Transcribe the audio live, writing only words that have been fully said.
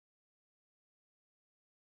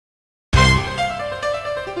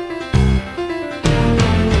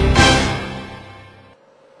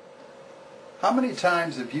How many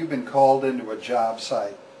times have you been called into a job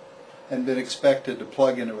site and been expected to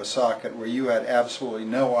plug into a socket where you had absolutely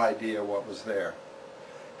no idea what was there?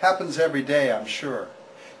 Happens every day, I'm sure.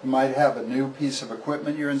 You might have a new piece of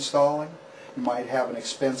equipment you're installing. You might have an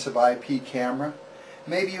expensive IP camera.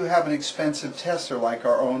 Maybe you have an expensive tester like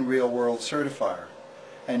our own real-world certifier,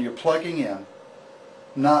 and you're plugging in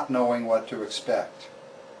not knowing what to expect.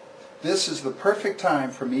 This is the perfect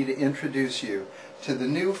time for me to introduce you to the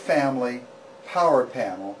new family Power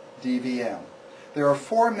Panel DVM. There are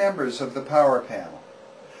 4 members of the Power Panel.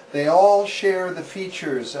 They all share the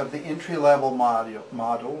features of the entry-level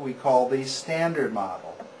model we call the standard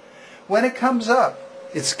model. When it comes up,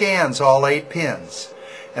 it scans all 8 pins.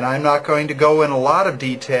 And I'm not going to go in a lot of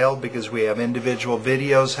detail because we have individual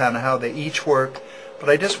videos on how they each work, but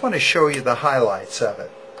I just want to show you the highlights of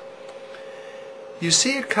it. You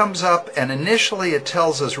see it comes up, and initially it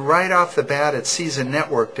tells us right off the bat it sees a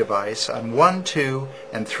network device on 1, 2,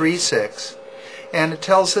 and 3, 6, and it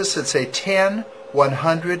tells us it's a 10,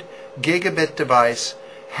 100 gigabit device,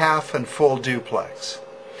 half and full duplex.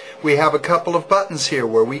 We have a couple of buttons here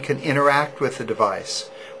where we can interact with the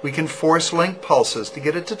device. We can force link pulses to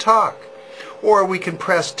get it to talk. Or we can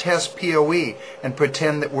press Test PoE and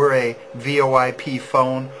pretend that we're a VoIP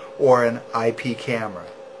phone or an IP camera.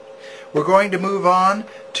 We're going to move on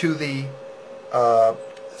to the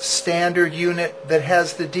standard unit that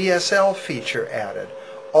has the DSL feature added.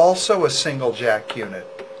 Also a single jack unit.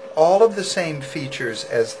 All of the same features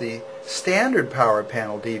as the standard Power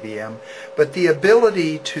Panel DVM, but the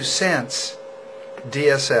ability to sense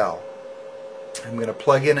DSL. I'm going to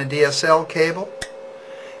plug in a DSL cable,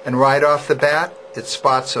 and right off the bat it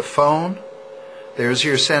spots a phone. There's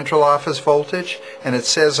your central office voltage, and it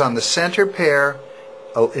says on the center pair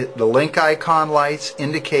the link icon lights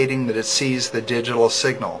indicating that it sees the digital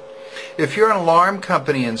signal. If you're an alarm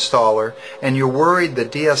company installer and you're worried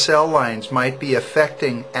that DSL lines might be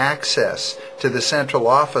affecting access to the central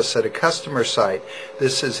office at a customer site,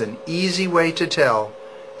 this is an easy way to tell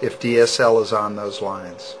if DSL is on those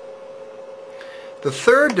lines. The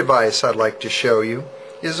third device I'd like to show you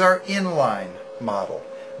is our inline model.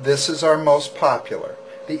 This is our most popular.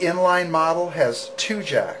 The inline model has 2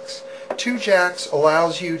 jacks. 2 jacks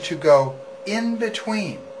allows you to go in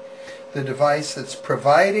between the device that's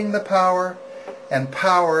providing the power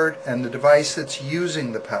and the device that's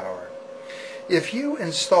using the power. If you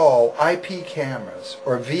install IP cameras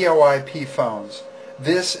or VoIP phones,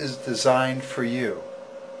 this is designed for you.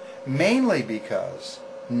 Mainly because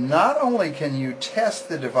not only can you test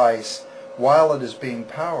the device while it is being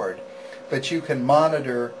powered, but you can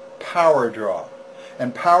monitor power draw.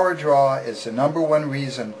 And power draw is the #1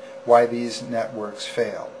 reason why these networks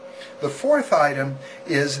fail. The 4th item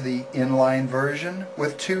is the inline version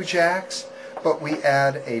with 2 jacks, but we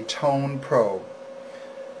add a tone probe.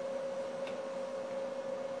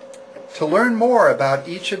 To learn more about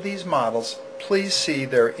each of these models, please see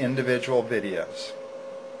their individual videos.